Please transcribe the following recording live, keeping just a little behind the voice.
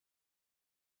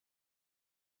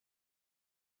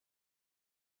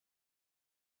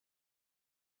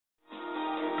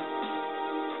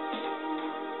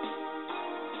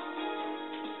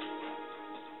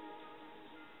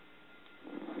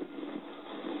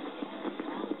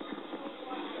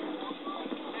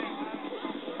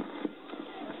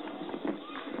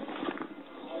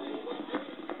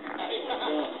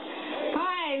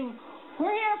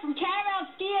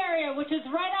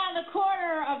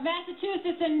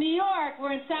New York.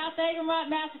 We're in South Egremont,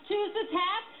 Massachusetts.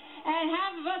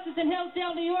 Half of us is in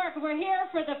Hillsdale, New York. We're here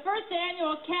for the first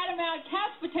annual Catamount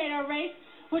Couch Potato Race,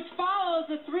 which follows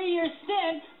a 3-year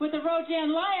stint with the Rojan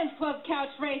Lions Club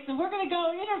Couch Race. And we're going to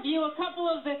go interview a couple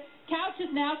of the couches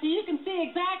now so you can see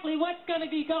exactly what's going to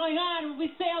be going on when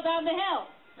we sail down the hill.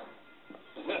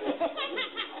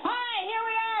 Hi, here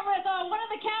we are with one of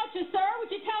the couches, sir.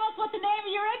 Would you tell us what the name of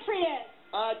your entry is?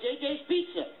 JJ's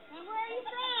Pizza. And where are you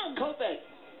from? Copic.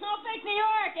 Copic, New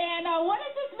York. And what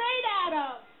is this made out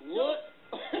of? Wood.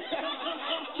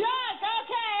 Junk.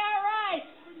 Okay, all right.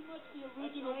 Pretty much the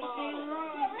original model.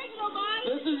 The original model?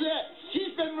 This is it.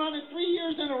 She's been running 3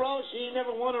 years in a row. She ain't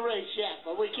never won a race yet,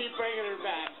 but we keep bringing her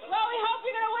back. Well, we hope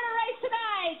you're going to win a race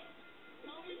tonight.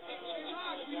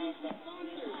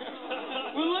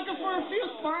 We're looking for a few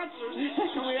sponsors.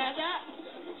 Can we have that?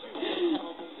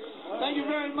 Thank you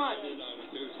very much.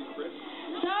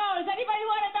 So, does anybody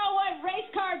want to know what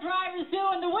race car drivers do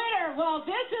in the winter? Well,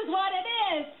 this is what it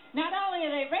is. Not only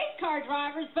are they race car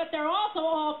drivers, but they're also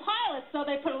all pilots, so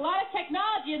they put a lot of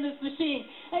technology in this machine.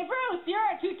 Hey, Bruce, you're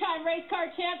a 2-time race car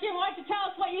champion. Why don't you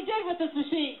tell us what you did with this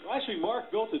machine? Well, actually,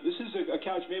 Mark built it. This is a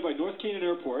couch made by North Canaan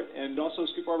Airport, and also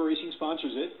Skip Barber Racing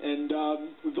sponsors it. And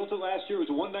we built it last year.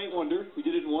 It was a one-night wonder. We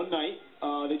did it in one night.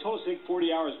 They told us to take 40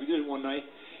 hours. We did it in one night.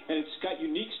 And it's got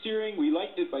unique steering. We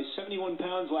lightened it by 71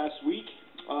 pounds last week.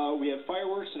 We have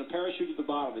fireworks and a parachute at the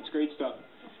bottom. It's great stuff.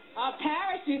 A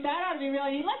parachute, that ought to be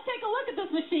really neat. Let's take a look at this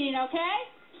machine, okay?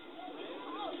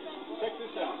 Check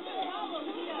this out.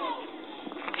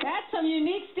 That's some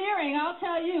unique steering, I'll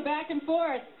tell you, back and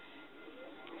forth.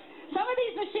 Some of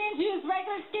these machines use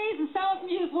regular skis and some of them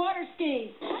use water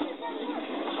skis.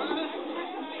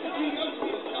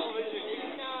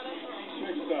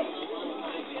 Check stuff.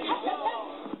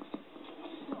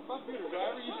 Computer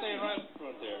driver, you staying right up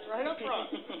front there. Right up front.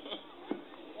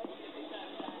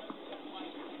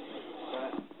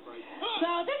 So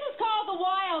this is called the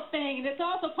Wild Thing, and it's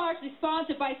also partially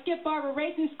sponsored by Skip Barber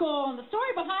Racing School. And the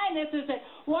story behind this is that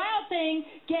Wild Thing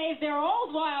gave their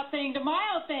old Wild Thing to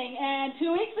Mild Thing, and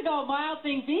 2 weeks ago Mild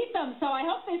Thing beat them. So I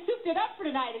hope they souped it up for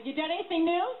tonight. Have you done anything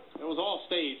new? It was all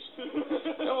staged.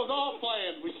 It was all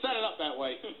planned. We set it up that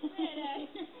way.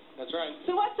 That's right.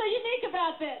 So what's so unique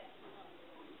about this?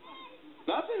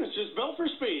 Nothing. It's just built for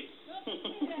speed.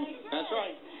 That's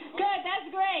right. Good. That's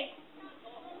great.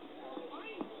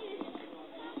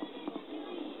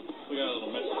 We got a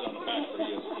little message on the back for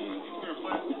you.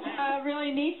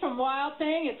 Really neat from Wild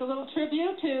Thing. It's a little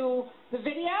tribute to the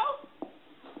video.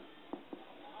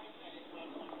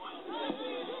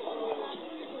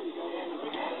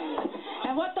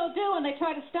 And what they'll do when they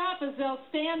try to stop is they'll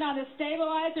stand on the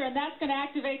stabilizer, and that's going to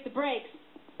activate the brakes.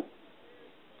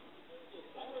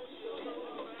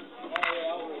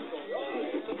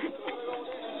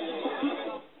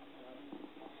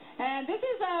 And this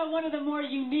is one of the more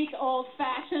unique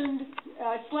old-fashioned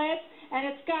sleds, and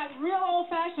it's got real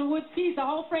old-fashioned wood skis. The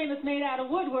whole frame is made out of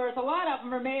wood, whereas a lot of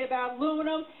them are made out of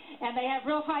aluminum, and they have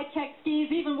real high-tech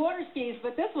skis, even water skis,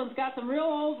 but this one's got some real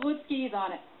old wood skis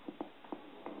on it.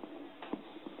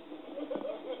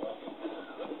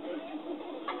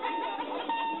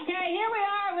 Okay, here we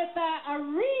are with a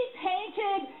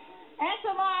repainted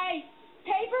SMI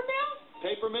paper mill?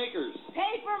 Paper makers.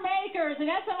 Paper makers, and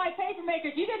SMI paper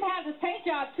makers. You didn't have this paint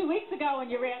job 2 weeks ago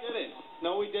when you ran. We didn't.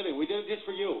 No, we didn't. We did it just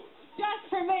for you. Just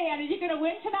for me. And are you going to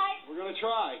win tonight? We're going to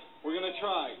try. We're going to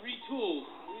try. Retooled.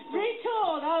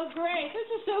 Retooled. Oh, great. This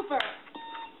is super.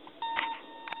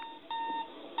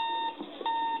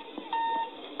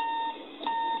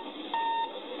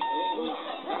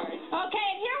 Okay,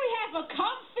 and here we have a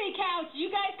comfy couch.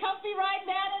 You guys comfy riding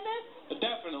down in this?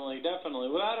 Definitely, definitely.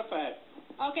 Without a fact.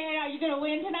 Okay, are you going to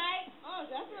win tonight? Oh,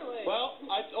 definitely. Well,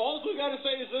 all we got to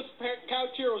say is this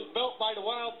couch here was built by the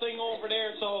Wild Thing over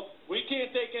there, so we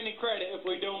can't take any credit if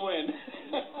we don't win.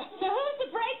 So who's the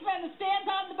brakeman that stands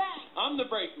on the back? I'm the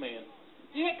brake man.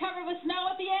 Do you get covered with snow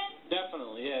at the end?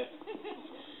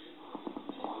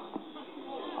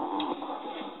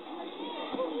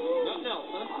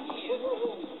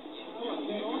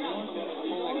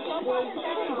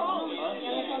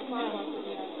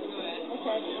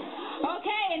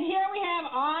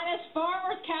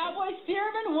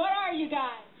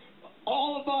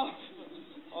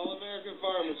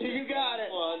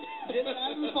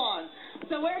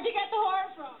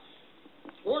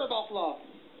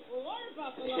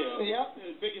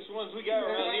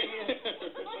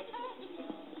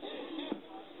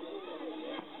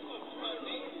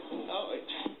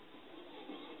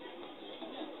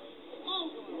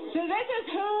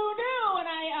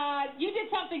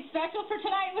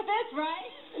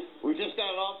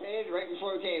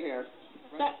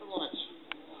 for lunch.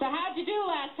 So how'd you do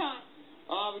last time?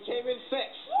 We came in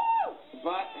 6th. Woo!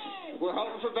 But we're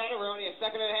hoping for better. We're only a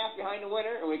second and a half behind the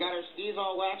winner, and we got our skis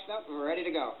all waxed up, and we're ready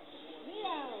to go.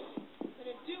 Leo,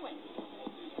 gonna do it.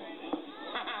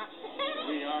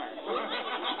 We are.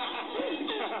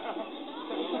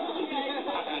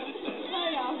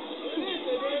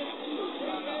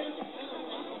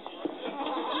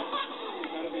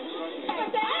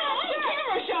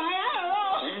 Camera shy, I don't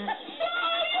know. Go,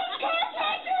 use Car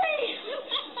Factory!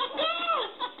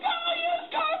 Go, use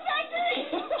Car Factory!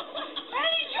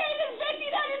 Any trade is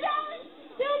 $1,500.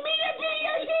 They'll meet it be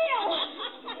your deal.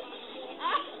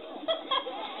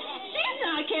 She's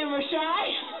not camera shy.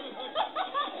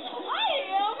 I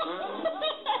am.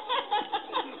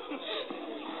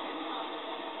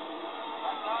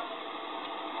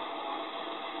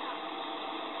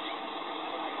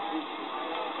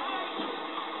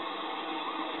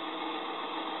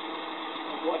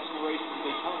 Watching the race in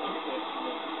Daytona, that's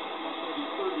going to be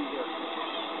 30 here.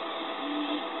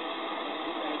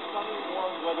 And it's sunny and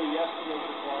warm weather yesterday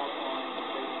for qualifying. The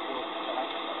day before that.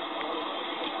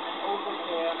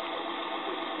 Overcast.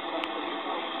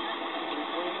 It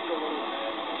rained a little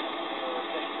bit.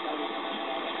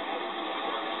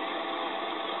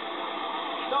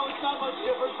 No, it's not much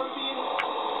different from being.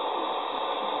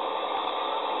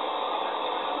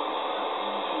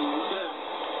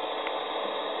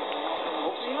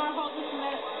 You want to hold this a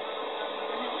minute?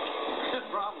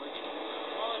 Probably.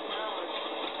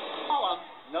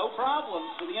 No problem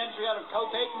for the entry out of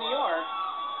Copac, New York.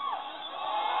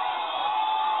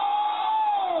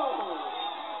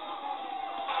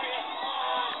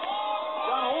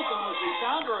 John Olson was the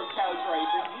founder of couch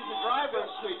racing. He's the driver of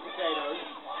Sweet Potatoes.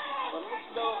 But it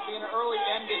looks as though it'll be an early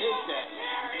end to his day.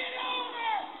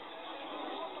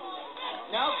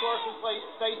 Now, of course, we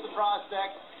face the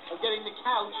prospect of getting the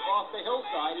couch off the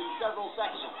hillside in several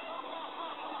sections.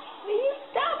 Will you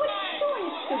stop what you're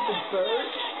doing, you stupid bird?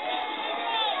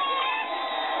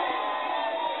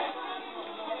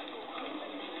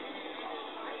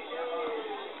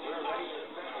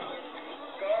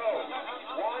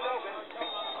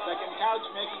 Second couch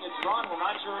making its run. We're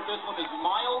not sure if this one is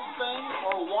Mild Thing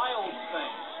or Wild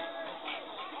Thing.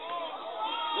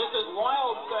 This is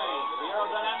Wild Thing, the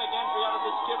aerodynamic entry out of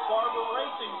the Skip Barber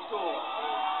Racing School.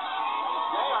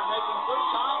 They are making good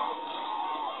time.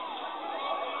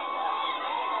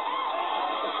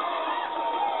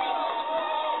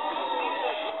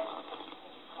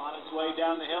 On its way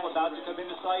down the hill, about to come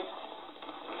into sight.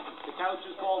 The couch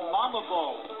is called Mama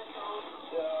Bull.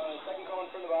 Second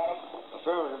going from the bottom.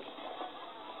 Affirmative.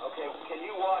 Okay, can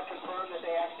you confirm that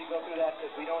they actually go through that,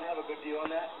 because we don't have a good view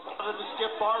on that? Out of the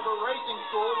Skip Barber Racing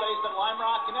School, based in Lime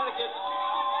Rock, Connecticut.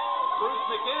 Bruce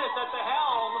McGinnis at the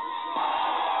helm.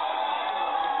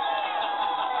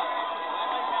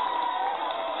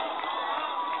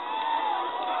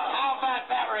 How about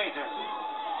that, Razor?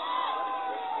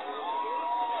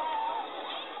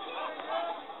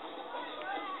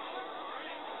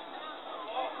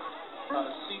 Out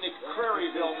of scenic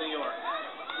Prairieville, New York.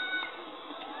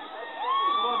 This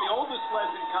is one of the oldest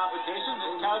sleds in competition.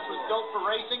 This couch was built for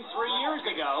racing 3 years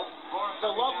ago. It's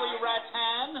a lovely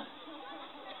rattan.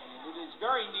 It is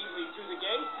very neatly through the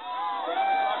gate. Down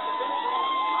across the finish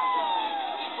line.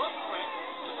 Footprint.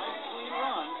 Nice clean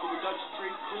run for the Dutch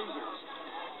Street Cruisers.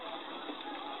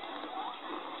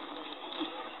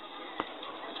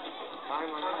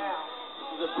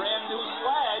 This is a brand new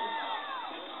sled.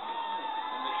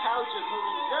 And the couch is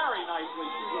moving very nicely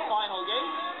through the final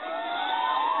gate.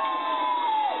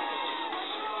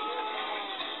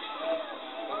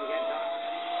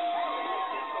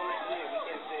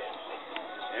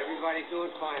 Everybody's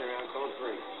doing fine around zone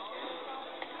 3.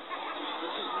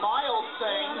 This is Mild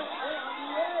Thing.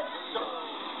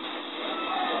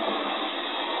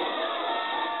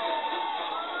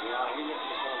 Yeah, he missed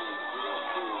the phone.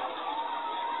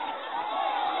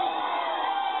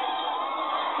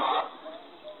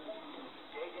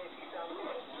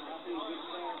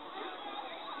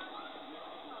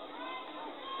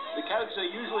 The couch that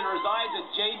usually resides at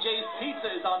JJ's Pizza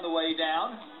is on the way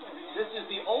down. This is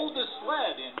the oldest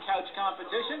sled in couch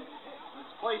competition.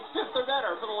 It's placed 5th or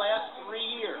better for the last 3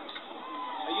 years.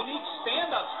 A unique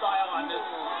stand-up style on this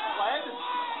sled.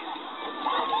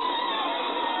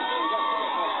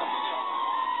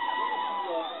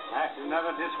 That's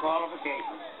another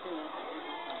disqualification.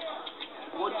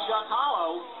 Woodchuck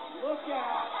Hollow. Look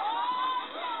out.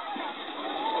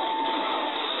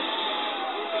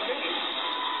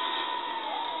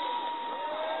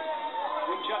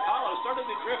 Woodchuck Hollow started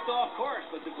to drift off course,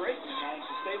 but the brakeman managed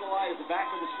to stabilize the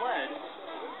back of the sled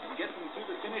and get them through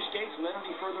the finish gates without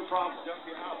any further problems.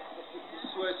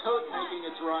 tote making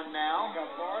its run now.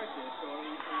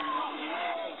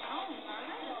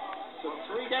 Took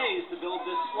 3 days to build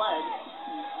this sled.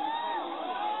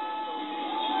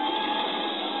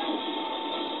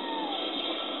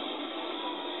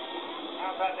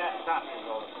 How about that stopping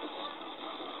goal?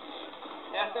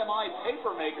 SMI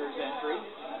Papermakers entry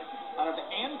out of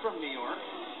Ann from New York.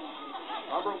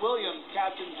 Robert Williams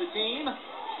captains the team. The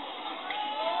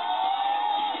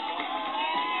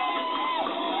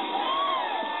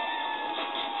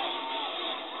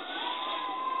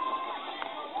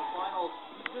final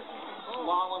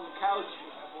slalom couch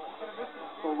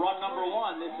for run number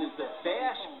 1. This is the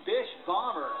Bash Bish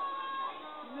Bomber.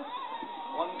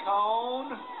 1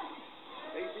 cone.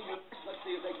 Facing it. Let's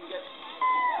see if they can get.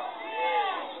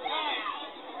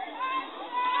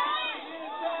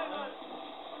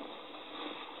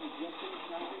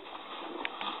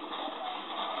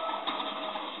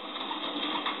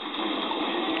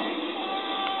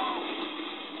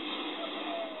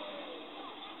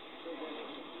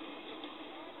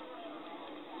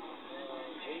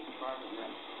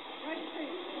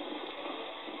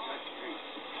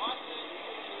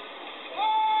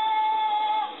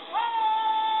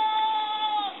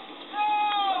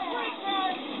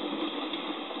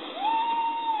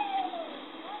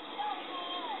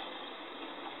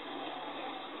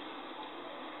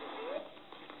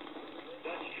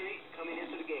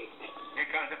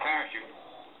 The parachute.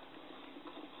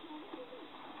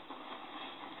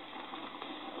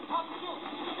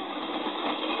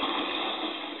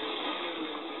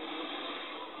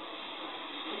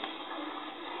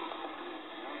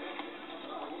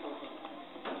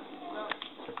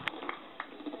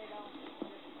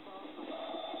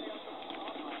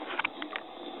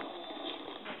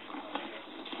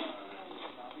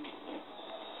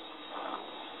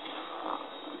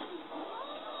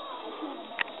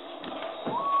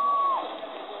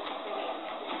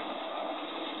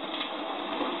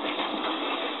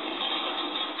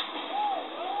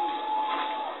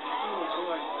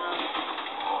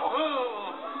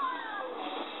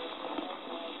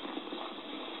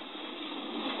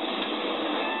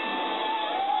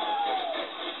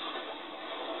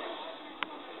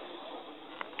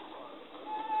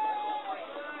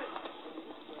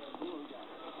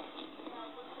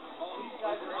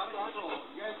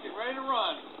 Ready to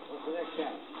run. What's the next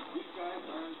step? These guys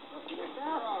are They're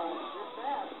fast.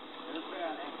 they're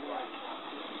fast.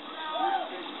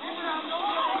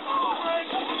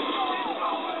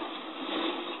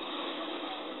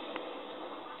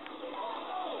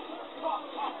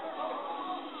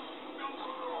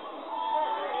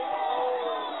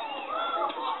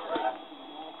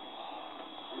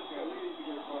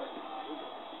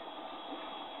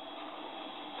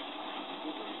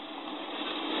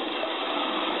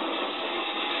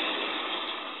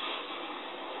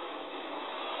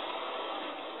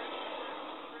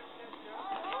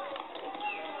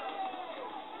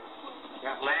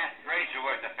 That last racer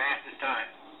was the fastest time.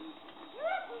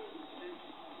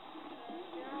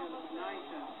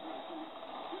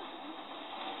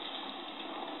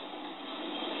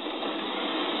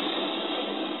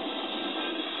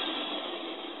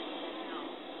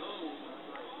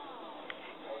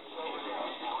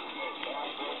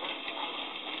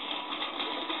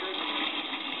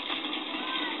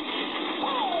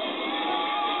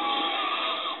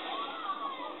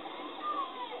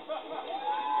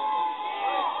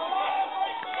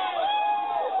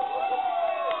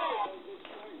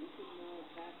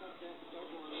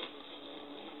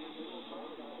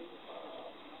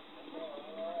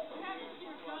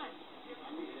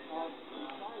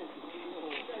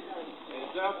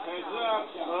 Heads up, heads up.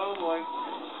 Oh boy.